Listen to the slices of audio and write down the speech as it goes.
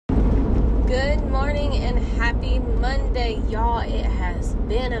Good morning and happy Monday, y'all. It has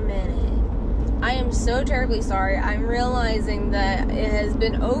been a minute. I am so terribly sorry. I'm realizing that it has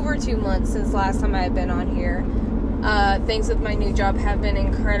been over 2 months since last time I had been on here. Things with my new job have been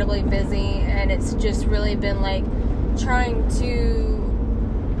incredibly busy, and it's just really been like trying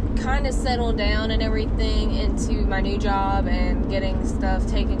to kind of settle down and everything into my new job and getting stuff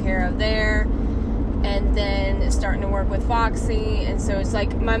taken care of there. And then starting to work with Foxy, and so it's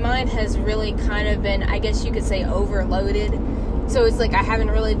like my mind has really kind of been, I guess you could say, overloaded. So it's like I haven't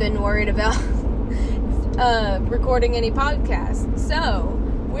really been worried about recording any podcasts. So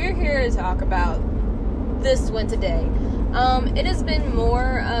we're here to talk about this one today. It has been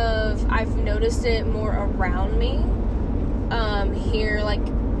more of, I've noticed it more around me here, like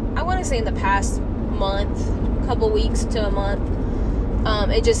I want to say in the past month, couple weeks to a month.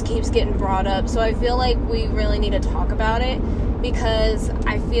 It just keeps getting brought up. So I feel like we really need to talk about it, because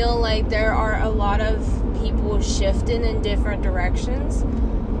I feel like there are a lot of people shifting in different directions.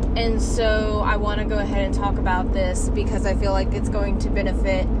 And so I want to go ahead and talk about this because I feel like it's going to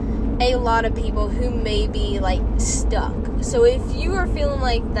benefit a lot of people who may be like stuck. So if you are feeling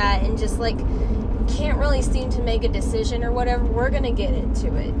like that and just like can't really seem to make a decision or whatever, we're going to get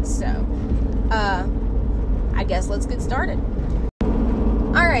into it. So I guess let's get started.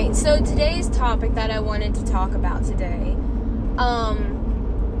 Alright, so today's topic that I wanted to talk about today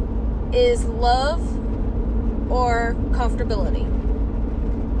is love or comfortability.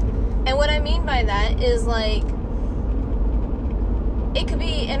 And what I mean by that is, like, it could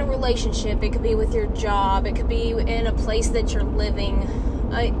be in a relationship, it could be with your job, it could be in a place that you're living,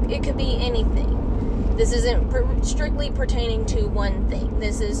 it could be anything. This isn't strictly pertaining to one thing.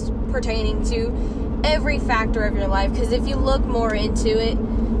 This is pertaining to every factor of your life, because if you look more into it,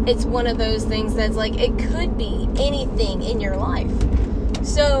 it's one of those things that's like, it could be anything in your life.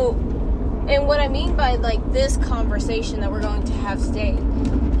 So, and what I mean by like this conversation that we're going to have today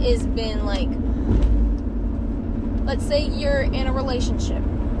is been like, let's say you're in a relationship,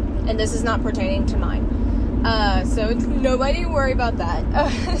 and this is not pertaining to mine, so nobody worry about that.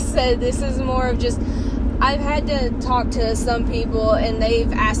 So this is more of just, I've had to talk to some people and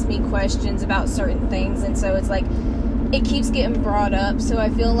they've asked me questions about certain things, and so it's like it keeps getting brought up. So I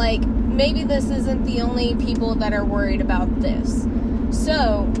feel like maybe this isn't the only people that are worried about this.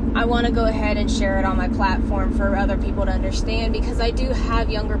 So I want to go ahead and share it on my platform for other people to understand, because I do have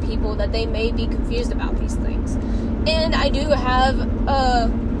younger people that they may be confused about these things. And I do have a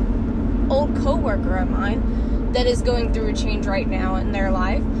old coworker of mine that is going through a change right now in their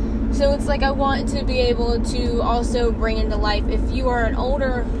life. So it's like I want to be able to also bring into life, if you are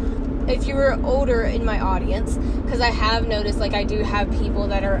older in my audience, because I have noticed, like, I do have people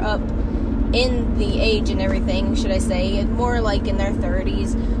that are up in the age and everything, should I say, more like in their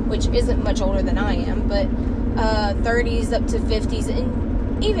 30s, which isn't much older than I am, but 30s up to 50s,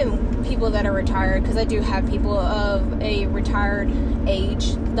 and even people that are retired, because I do have people of a retired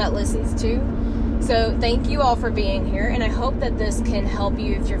age that listens to. So thank you all for being here, and I hope that this can help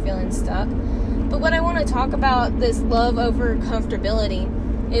you if you're feeling stuck. But what I want to talk about, this love over comfortability,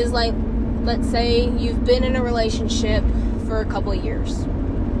 is like, let's say you've been in a relationship for a couple of years,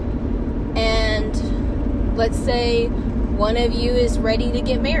 and let's say one of you is ready to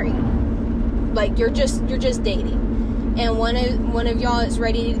get married. Like you're just dating, and one of y'all is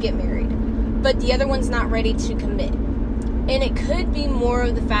ready to get married, but the other one's not ready to commit. And it could be more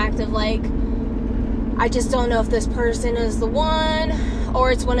of the fact of like, I just don't know if this person is the one,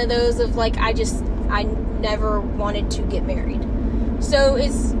 or it's one of those of like, I never wanted to get married. So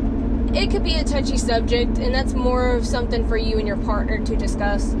it could be a touchy subject, and that's more of something for you and your partner to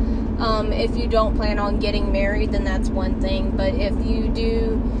discuss. If you don't plan on getting married, then that's one thing. But if you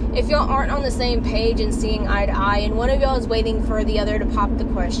do, if y'all aren't on the same page and seeing eye to eye, and one of y'all is waiting for the other to pop the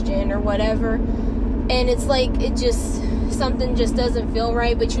question or whatever, and it's like, something just doesn't feel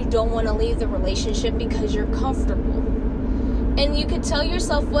right, but you don't want to leave the relationship because you're comfortable. And you could tell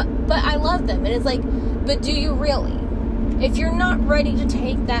yourself, but I love them. And it's like, but do you really? If you're not ready to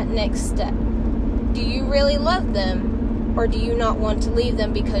take that next step, do you really love them, or do you not want to leave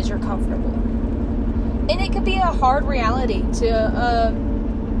them because you're comfortable? And it could be a hard reality to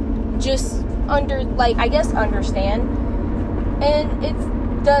just understand. And it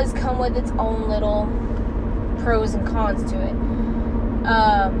does come with its own little pros and cons to it.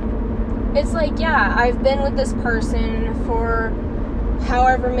 It's like, yeah, I've been with this person for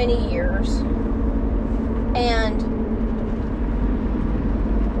however many years, and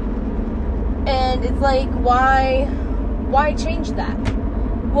it's like, why change that?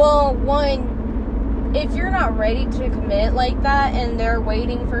 Well, one, if you're not ready to commit like that and they're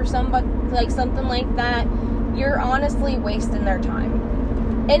waiting for somebody, like something like that, you're honestly wasting their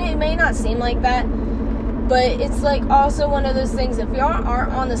time. And it may not seem like that, but it's like also one of those things, if y'all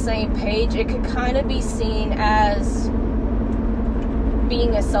aren't on the same page, it could kind of be seen as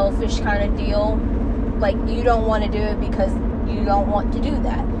being a selfish kind of deal. Like, you don't want to do it because you don't want to do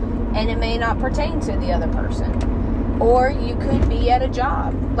that. And it may not pertain to the other person. Or you could be at a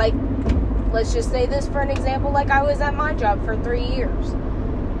job. Like, let's just say this for an example. Like, I was at my job for 3 years.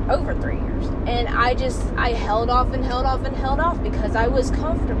 Over 3 years. And I held off and held off and held off because I was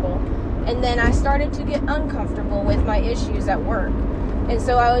comfortable. And then I started to get uncomfortable with my issues at work. And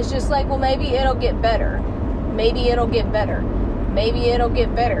so I was just like, well, maybe it'll get better. Maybe it'll get better. Maybe it'll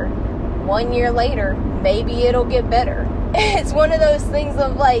get better. 1 year later, maybe it'll get better. It's one of those things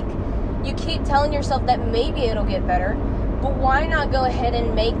of like, you keep telling yourself that maybe it'll get better, but why not go ahead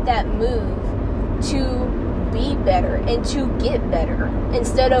and make that move to be better and to get better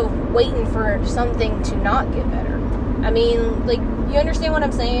instead of waiting for something to not get better? I mean, like, you understand what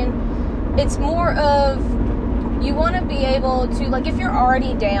I'm saying? It's more of, you want to be able to, like, if you're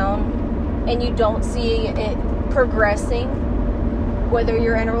already down and you don't see it progressing, whether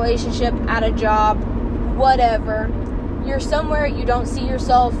you're in a relationship, at a job, whatever, you're somewhere you don't see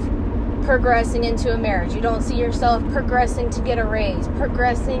yourself progressing into a marriage. You don't see yourself progressing to get a raise,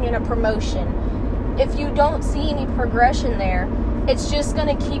 progressing in a promotion. If you don't see any progression there, it's just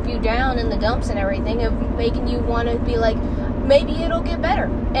going to keep you down in the dumps and everything, of making you want to be like, maybe it'll get better.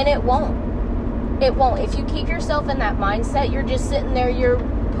 And it won't. It won't. If you keep yourself in that mindset, you're just sitting there, you're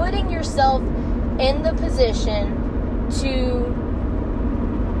putting yourself in the position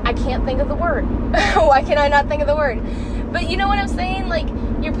to, I can't think of the word. Why can I not think of the word? But you know what I'm saying? Like,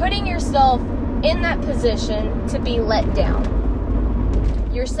 you're putting yourself in that position to be let down.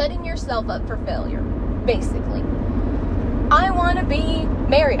 You're setting yourself up for failure, basically. I want to be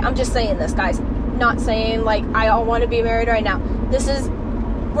married. I'm just saying this, guys. Not saying, like, I all want to be married right now.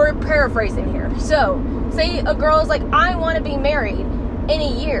 We're paraphrasing here. So, say a girl is like, I want to be married in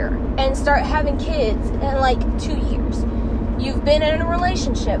a year and start having kids in, like, 2 years. You've been in a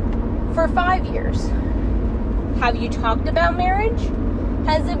relationship for 5 years. Have you talked about marriage?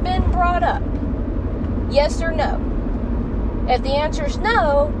 Has it been brought up? Yes or no? If the answer is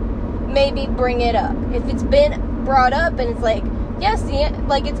no, maybe bring it up. If it's been brought up and it's like, yes,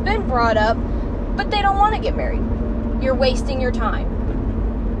 it's been brought up, but they don't want to get married, you're wasting your time.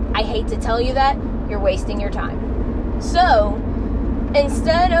 I hate to tell you that, you're wasting your time. So,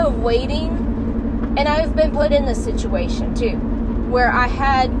 instead of waiting, and I've been put in this situation too, where I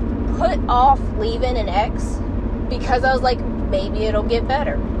had put off leaving an ex because I was like, maybe it'll get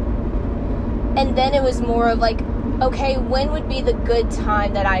better. And then it was more of like, okay, when would be the good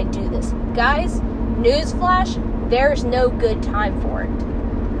time that I do this? Guys, newsflash, there's no good time for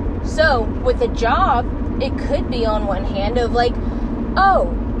it. So, with a job, it could be on one hand of like,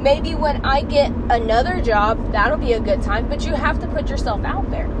 oh, maybe when I get another job, that'll be a good time, but you have to put yourself out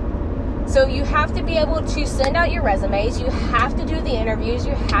there. So you have to be able to send out your resumes, you have to do the interviews,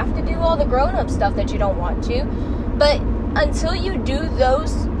 you have to do all the grown-up stuff that you don't want to. But until you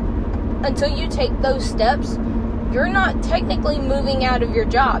take those steps, you're not technically moving out of your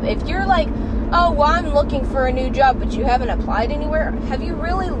job. If you're like, oh, well, I'm looking for a new job, but you haven't applied anywhere, have you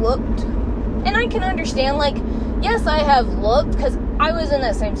really looked? And I can understand, like, yes, I have looked, because I was in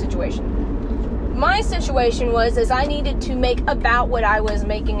that same situation. My situation was I needed to make about what I was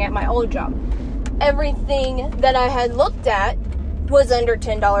making at my old job. Everything that I had looked at was under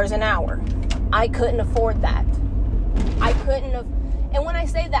 $10 an hour. I couldn't afford that. And when I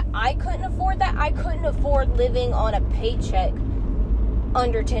say that I couldn't afford that, I couldn't afford living on a paycheck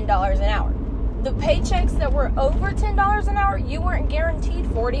under $10 an hour. The paychecks that were over $10 an hour, you weren't guaranteed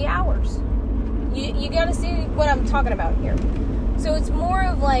 40 hours. You got to see what I'm talking about here. So it's more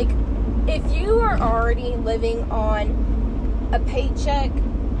of like, if you are already living on a paycheck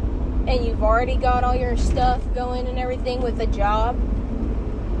and you've already got all your stuff going and everything with a job,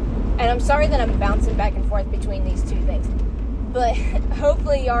 and I'm sorry that I'm bouncing back and forth between these two things, but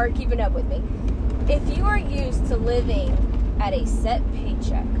hopefully you are keeping up with me. If you are used to living at a set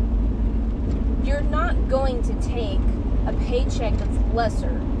paycheck, you're not going to take a paycheck that's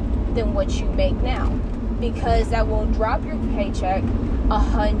lesser than what you make now, because that will drop your paycheck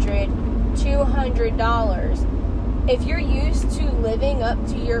 $100, $200. If you're used to living up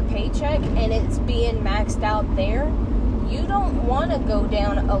to your paycheck and it's being maxed out there, you don't want to go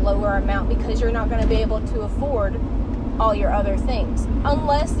down a lower amount because you're not going to be able to afford all your other things,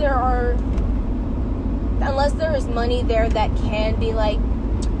 unless there is money there that can be like,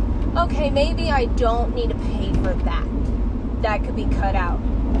 okay, maybe I don't need to pay for that. That could be cut out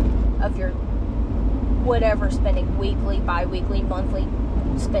of your whatever spending, weekly, bi-weekly, monthly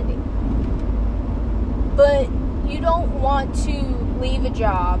spending. But you don't want to leave a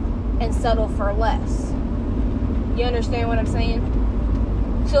job and settle for less. You understand what I'm saying?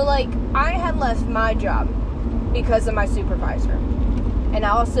 So, like, I had left my job because of my supervisor. And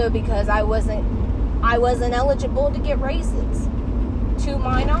also because I wasn't eligible to get raises, to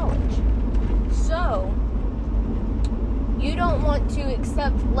my knowledge. So, you don't want to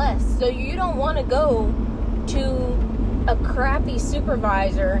accept less. So you don't want to go to a crappy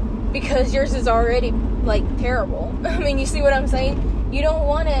supervisor because yours is already, like, terrible. I mean, you see what I'm saying? You don't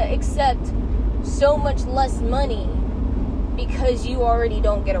want to accept so much less money because you already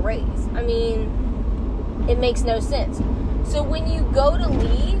don't get a raise. I mean, it makes no sense. So when you go to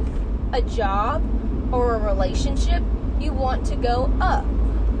leave a job or a relationship, you want to go up.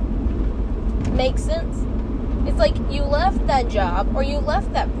 Makes sense? It's like you left that job or you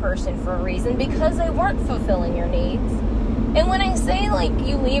left that person for a reason because they weren't fulfilling your needs. And when I say, like,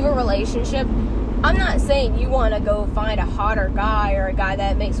 you leave a relationship, I'm not saying you want to go find a hotter guy or a guy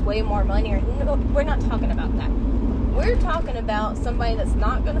that makes way more money. No, we're not talking about that. We're talking about somebody that's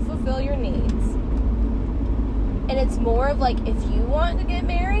not going to fulfill your needs. And it's more of like, if you want to get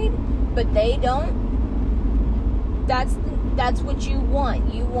married, but they don't, that's what you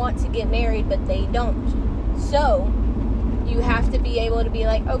want. You want to get married, but they don't. So, you have to be able to be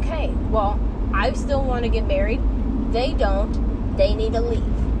like, okay, well, I still want to get married. They don't. They need to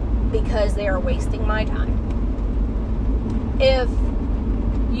leave because they are wasting my time. If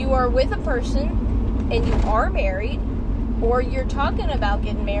you are with a person and you are married, or you're talking about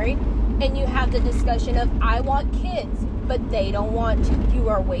getting married, and you have the discussion of, I want kids, but they don't want to, you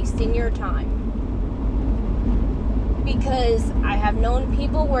are wasting your time. Because I have known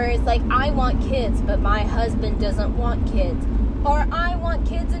people where it's like, I want kids, but my husband doesn't want kids. Or I want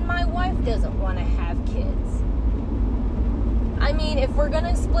kids and my wife doesn't want to have kids. I mean, if we're going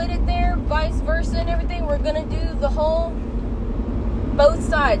to split it there, vice versa and everything, we're going to do the whole, both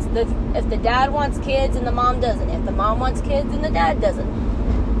sides. If the dad wants kids and the mom doesn't. If the mom wants kids and the dad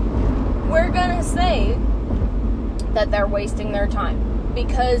doesn't. We're going to say that they're wasting their time.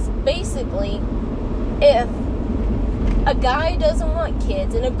 Because basically, if a guy doesn't want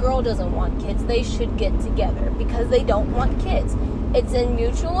kids and a girl doesn't want kids, they should get together because they don't want kids. It's in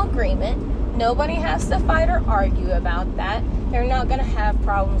mutual agreement. Nobody has to fight or argue about that. They're not going to have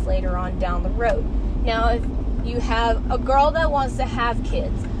problems later on down the road. Now, if you have a girl that wants to have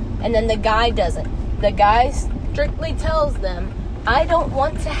kids and then the guy doesn't, the guy strictly tells them, I don't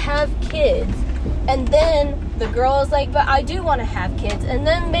want to have kids. And then the girl is like, but I do want to have kids. And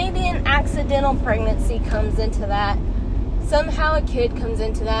then maybe an accidental pregnancy comes into that. Somehow a kid comes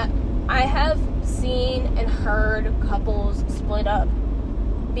into that. I have seen and heard couples split up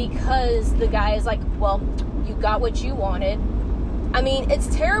because the guy is like, well, you got what you wanted. I mean, it's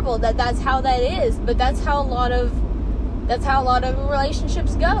terrible that that's how that is, but that's how a lot of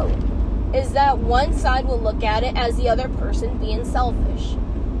relationships go. Is that one side will look at it as the other person being selfish.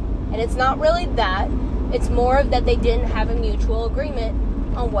 And it's not really that. It's more of that they didn't have a mutual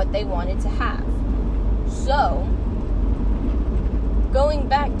agreement on what they wanted to have. So, going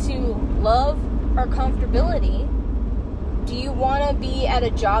back to love or comfortability, do you want to be at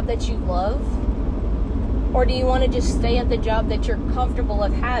a job that you love? Or do you want to just stay at the job that you're comfortable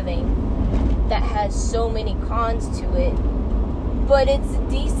of having that has so many cons to it, but it's a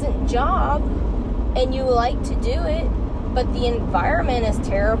decent job and you like to do it, but the environment is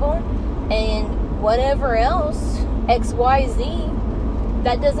terrible and whatever else, XYZ,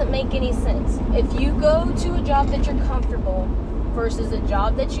 that doesn't make any sense. If you go to a job that you're comfortable versus a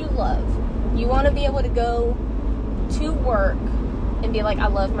job that you love, you want to be able to go to work and be like, I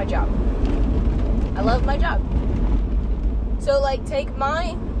love my job. I love my job. So, like, take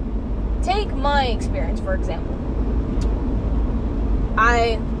my experience, for example.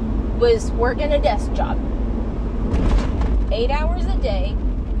 I was working a desk job. 8 hours a day.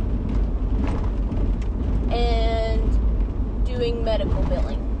 And doing medical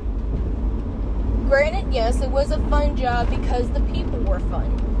billing. Granted, yes, it was a fun job because the people were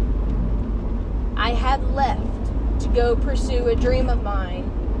fun. I had left to go pursue a dream of mine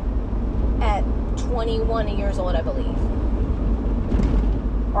at 21 years old, I believe.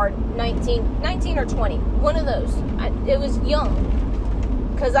 Or 19 or 20. One of those. It was young.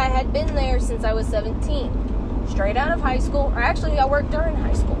 Because I had been there since I was 17. Straight out of high school. Or actually, I worked during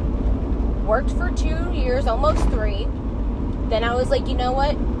high school. Worked for 2 years, almost 3. Then I was like, you know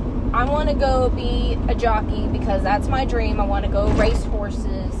what? I want to go be a jockey because that's my dream. I want to go race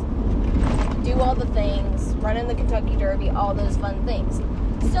horses do all the things, run in the Kentucky Derby, all those fun things.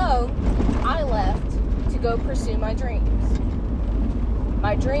 So, I left to go pursue my dreams.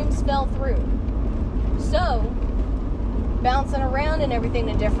 My dreams fell through. So, bouncing around and everything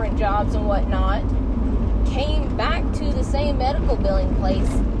to different jobs and whatnot, came back to the same medical billing place.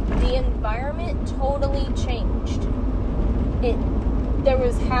 The environment totally changed. There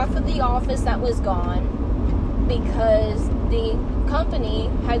was half of the office that was gone because the company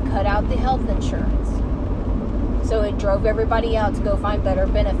had cut out the health insurance. So it drove everybody out to go find better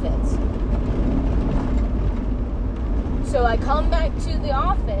benefits. So I come back to the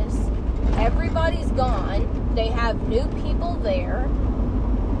office, everybody's gone, they have new people there,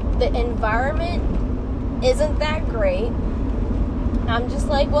 the environment isn't that great. I'm just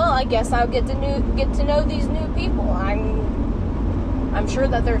like, well, I guess I'll get to know these new people. I'm sure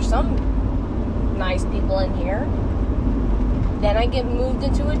that there's some nice people in here. Then I get moved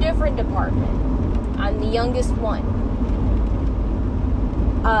into a different department. I'm the youngest one.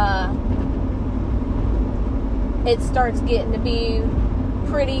 It starts getting to be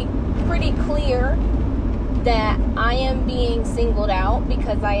pretty clear that I am being singled out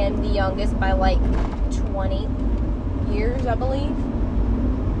because I am the youngest by like 20 years, I believe.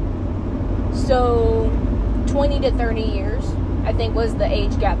 So 20 to 30 years, I think, was the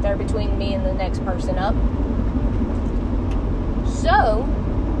age gap there between me and the next person up. So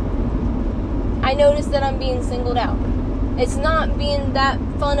I noticed that I'm being singled out. It's not being that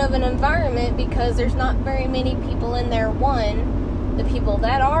fun of an environment because there's not very many people in there. One, the people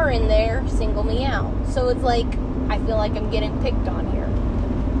that are in there single me out. So it's like, I feel like I'm getting picked on here.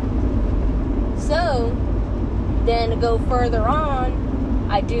 So, then to go further on,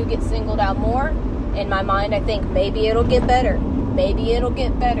 I do get singled out more. In my mind, I think maybe it'll get better. Maybe it'll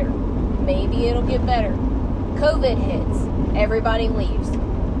get better. Maybe it'll get better. COVID hits. Everybody leaves.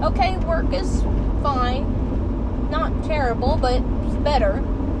 Okay, work is fine. Not terrible, but it's better.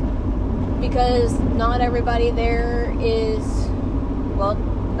 Because not everybody there is, well,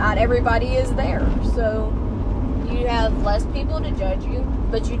 not everybody is there. So you have less people to judge you,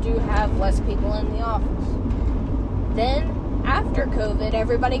 but you do have less people in the office. Then, after COVID,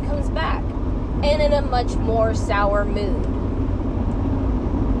 everybody comes back. And in a much more sour mood.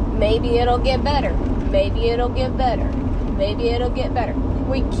 Maybe it'll get better. Maybe it'll get better. Maybe it'll get better.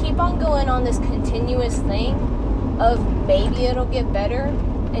 We keep on going on this continuous thing of maybe it'll get better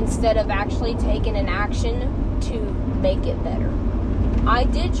instead of actually taking an action to make it better. I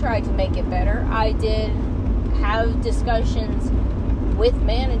did try to make it better. I did have discussions with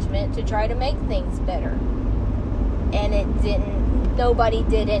management to try to make things better. And it didn't, nobody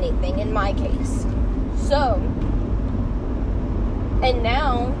did anything in my case. So, and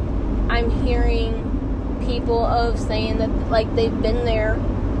now I'm hearing people of saying that like they've been there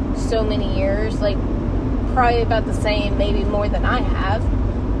so many years, like probably about the same, maybe more than I have.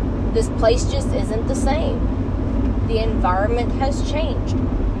 This place just isn't the same. The environment has changed.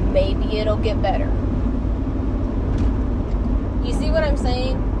 Maybe it'll get better. You see what I'm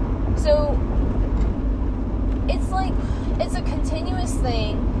saying? So it's like, it's a continuous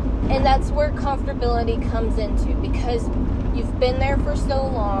thing, and that's where comfortability comes into, because you've been there for so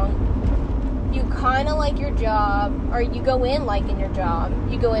long. You kind of like your job, or you go in liking your job.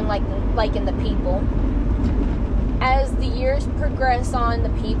 You go in liking the people. As the years progress on, the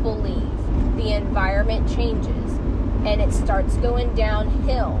people leave. The environment changes. And it starts going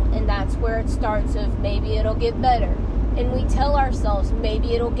downhill. And that's where it starts of maybe it'll get better. And we tell ourselves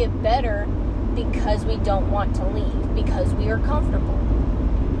maybe it'll get better because we don't want to leave. Because we are comfortable.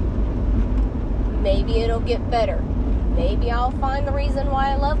 Maybe it'll get better. Maybe I'll find the reason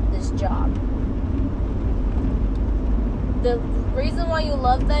why I love this job. The reason why you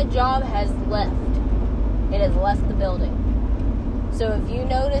love that job has left. It has left the building. So if you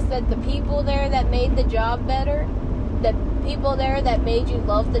notice that the people there that made the job better, the people there that made you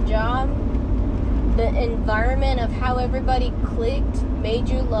love the job, the environment of how everybody clicked made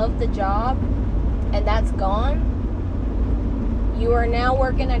you love the job, and that's gone, you are now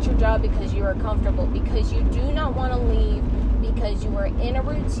working at your job because you are comfortable, because you do not want to leave, because you are in a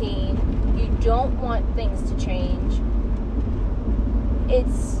routine, you don't want things to change.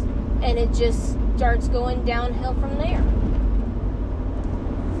 And it just starts going downhill from there.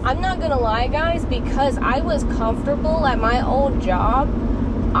 I'm not gonna lie, guys, because I was comfortable at my old job,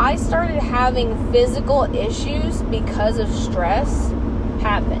 I started having physical issues because of stress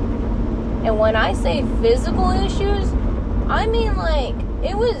happen. And when I say physical issues, I mean like,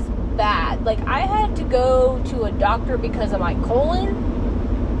 it was bad. Like, I had to go to a doctor because of my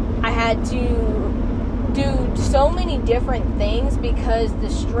colon. I had to do so many different things because the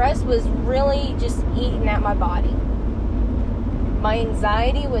stress was really just eating at my body. My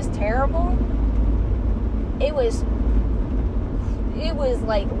anxiety was terrible. It was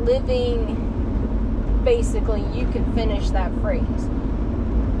like living, basically, you could finish that phrase.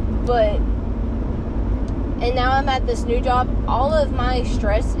 And now I'm at this new job. All of my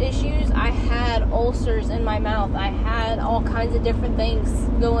stress issues, I had ulcers in my mouth. I had all kinds of different things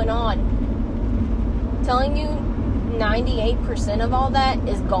going on. I'm telling you, 98% of all that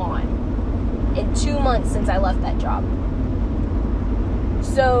is gone in 2 months since I left that job.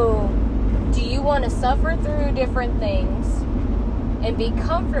 So, do you want to suffer through different things and be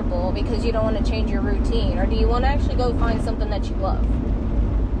comfortable because you don't want to change your routine? Or do you want to actually go find something that you love?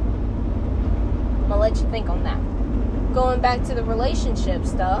 I'm going to let you think on that. Going back to the relationship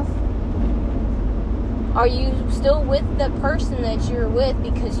stuff, are you still with the person that you're with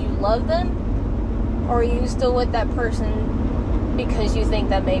because you love them? Or are you still with that person because you think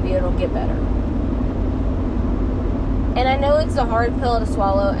that maybe it'll get better? And I know it's a hard pill to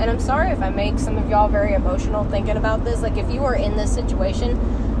swallow, and I'm sorry if I make some of y'all very emotional thinking about this. Like, if you are in this situation,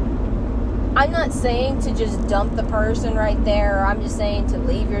 I'm not saying to just dump the person right there, or I'm just saying to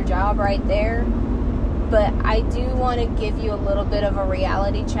leave your job right there. But I do want to give you a little bit of a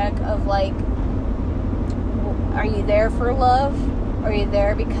reality check of, like, are you there for love? Or are you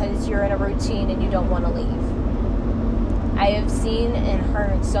there because you're in a routine and you don't want to leave? I have seen and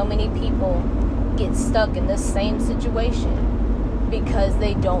heard so many people get stuck in this same situation because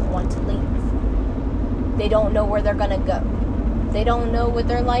they don't want to leave. They don't know where they're going to go. They don't know what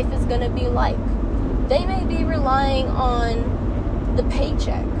their life is going to be like. They may be relying on the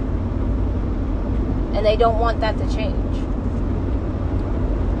paycheck, and they don't want that to change.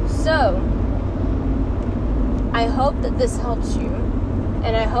 So, I hope that this helps you,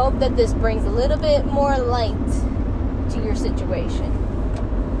 and I hope that this brings a little bit more light to your situation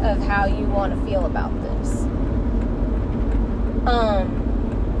of how you want to feel about this.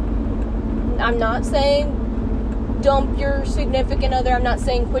 I'm not saying dump your significant other. I'm not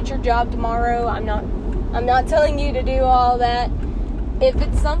saying quit your job tomorrow. I'm not telling you to do all that. If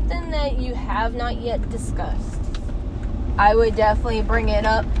it's something that you have not yet discussed, I would definitely bring it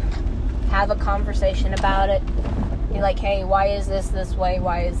up, have a conversation about it. Be like, hey, why is this way?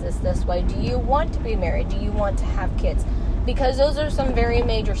 Why is this way? Do you want to be married? Do you want to have kids? Because those are some very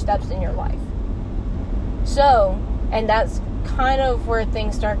major steps in your life. So, and that's kind of where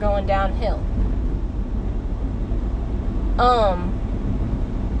things start going downhill.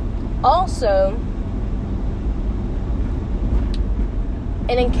 Also,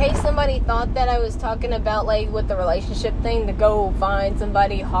 and in case somebody thought that I was talking about, like, with the relationship thing, to go find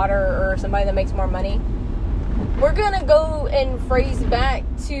somebody hotter or somebody that makes more money, we're gonna go and phrase back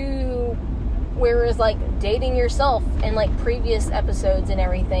to where it's like dating yourself in like previous episodes and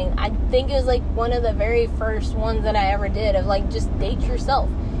everything. I think it was like one of the very first ones that I ever did of like, just date yourself.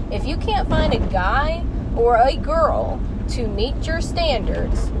 If you can't find a guy or a girl to meet your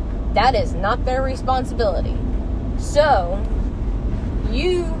standards, that is not their responsibility. So,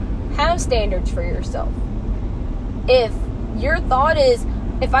 you have standards for yourself. If your thought is,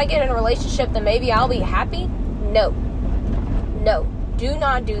 if I get in a relationship, then maybe I'll be happy, no, do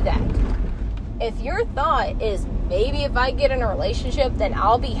not do that. If your thought is, maybe if I get in a relationship, then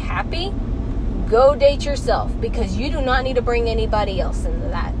I'll be happy, go date yourself, because you do not need to bring anybody else into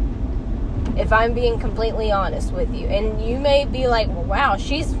that. If I'm being completely honest with you. And you may be like, well, wow,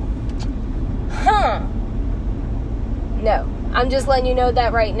 no, I'm just letting you know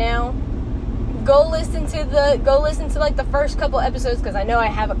that right now. Go listen to like the first couple episodes, because I know I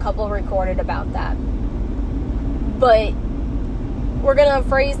have a couple recorded about that. But we're going to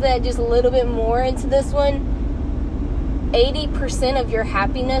phrase that just a little bit more into this one. 80% of your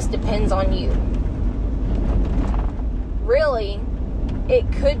happiness depends on you. Really,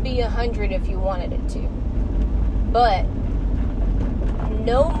 it could be 100 if you wanted it to. But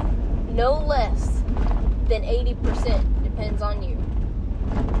no less than 80% depends on you.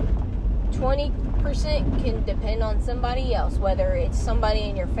 20% can depend on somebody else, whether it's somebody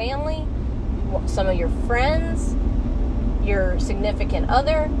in your family, some of your friends, your significant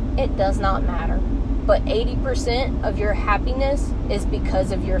other. It does not matter. But 80% of your happiness is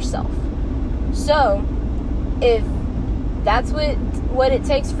because of yourself. So, if that's what it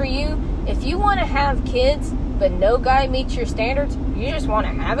takes for you, if you want to have kids, but no guy meets your standards, you just want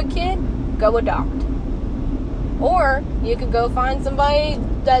to have a kid, go adopt. Or, you could go find somebody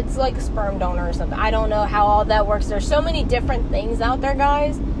that's like a sperm donor or something. I don't know how all that works. There's so many different things out there,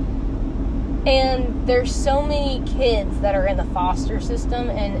 guys. And there's so many kids that are in the foster system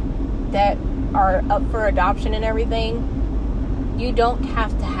and that are up for adoption and everything, you don't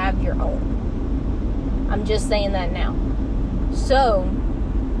have to have your own. I'm just saying that now. So,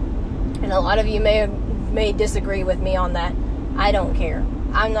 and a lot of you may disagree with me on that. I don't care.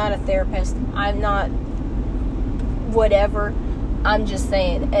 I'm not a therapist. I'm not whatever. I'm just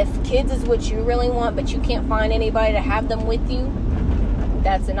saying, if kids is what you really want, but you can't find anybody to have them with you,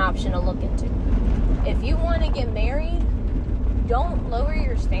 that's an option to look into. If you want to get married, don't lower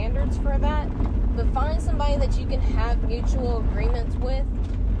your standards for that, but find somebody that you can have mutual agreements with,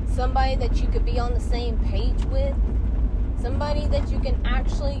 somebody that you could be on the same page with, somebody that you can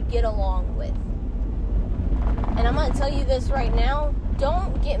actually get along with. And I'm going to tell you this right now,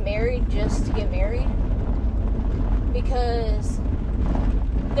 don't get married just to get married, because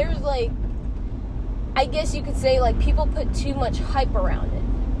there's like, I guess you could say, like, people put too much hype around it.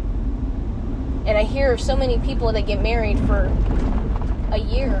 And I hear so many people that get married for a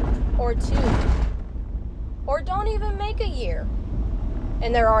year or two, or don't even make a year,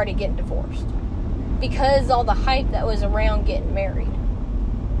 and they're already getting divorced because all the hype that was around getting married.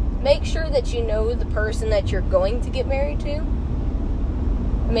 Make sure that you know the person that you're going to get married to.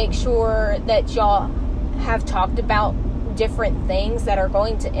 Make sure that y'all have talked about different things that are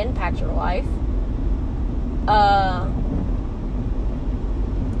going to impact your life.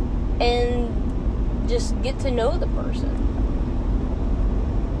 And just get to know the person.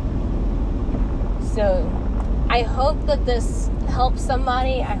 So, I hope that this helps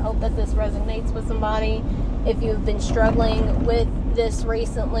somebody. I hope that this resonates with somebody. If you've been struggling with this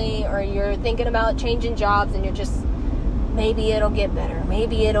recently, or you're thinking about changing jobs and you're just, maybe it'll get better.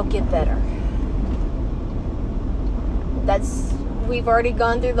 Maybe it'll get better. We've already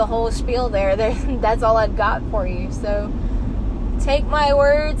gone through the whole spiel there. That's all I've got for you. So, take my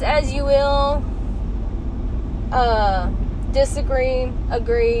words as you will. Disagree,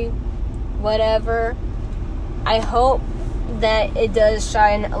 agree, whatever. I hope that it does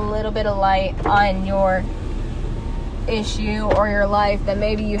shine a little bit of light on your issue or your life that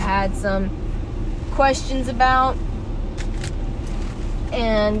maybe you had some questions about.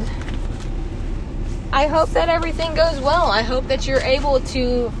 And I hope that everything goes well. I hope that you're able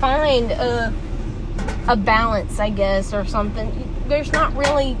to find a balance, I guess, or something. There's not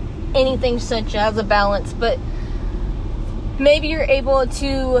really anything such as a balance, but maybe you're able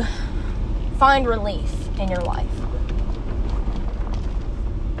to find relief in your life.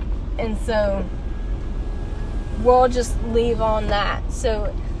 And so we'll just leave on that.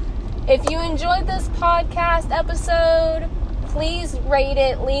 So if you enjoyed this podcast episode, please rate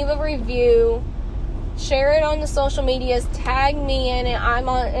it, leave a review, share it on the social medias, tag me in it. I'm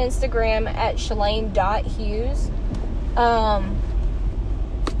on Instagram at shalane.hughes.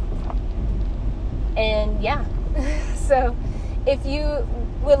 And yeah. So if you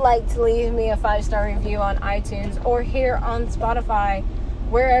would like to leave me a 5-star review on iTunes or here on Spotify,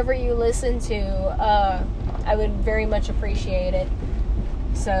 wherever you listen to, I would very much appreciate it.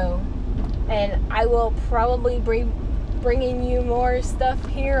 So, and I will probably be bringing you more stuff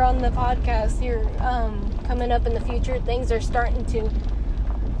here on the podcast here, coming up in the future. Things are starting to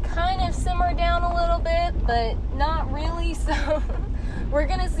kind of simmer down a little bit, but not really, so we're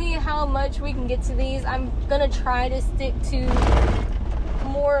gonna see how much we can get to these. I'm gonna try to stick to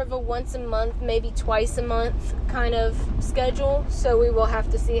more of a once a month, maybe twice a month kind of schedule, so we will have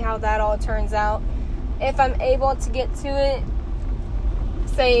to see how that all turns out. If I'm able to get to it,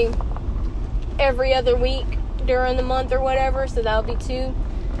 say every other week during the month or whatever, so that'll be 2.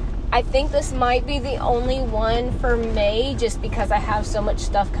 I think this might be the only one for May, just because I have so much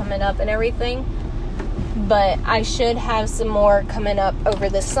stuff coming up and everything. But I should have some more coming up over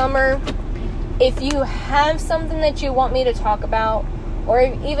the summer. If you have something that you want me to talk about, or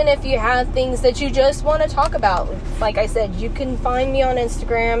even if you have things that you just want to talk about, like I said, you can find me on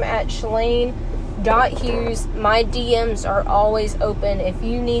Instagram at shalane.hughes. My DMs are always open. If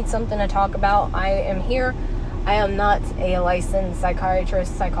you need something to talk about, I am here. I am not a licensed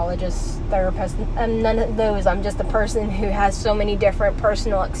psychiatrist, psychologist, therapist. I'm none of those. I'm just a person who has so many different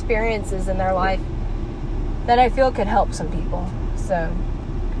personal experiences in their life that I feel could help some people. So,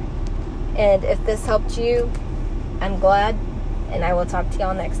 and if this helped you, I'm glad, and I will talk to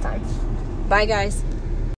y'all next time. Bye, guys.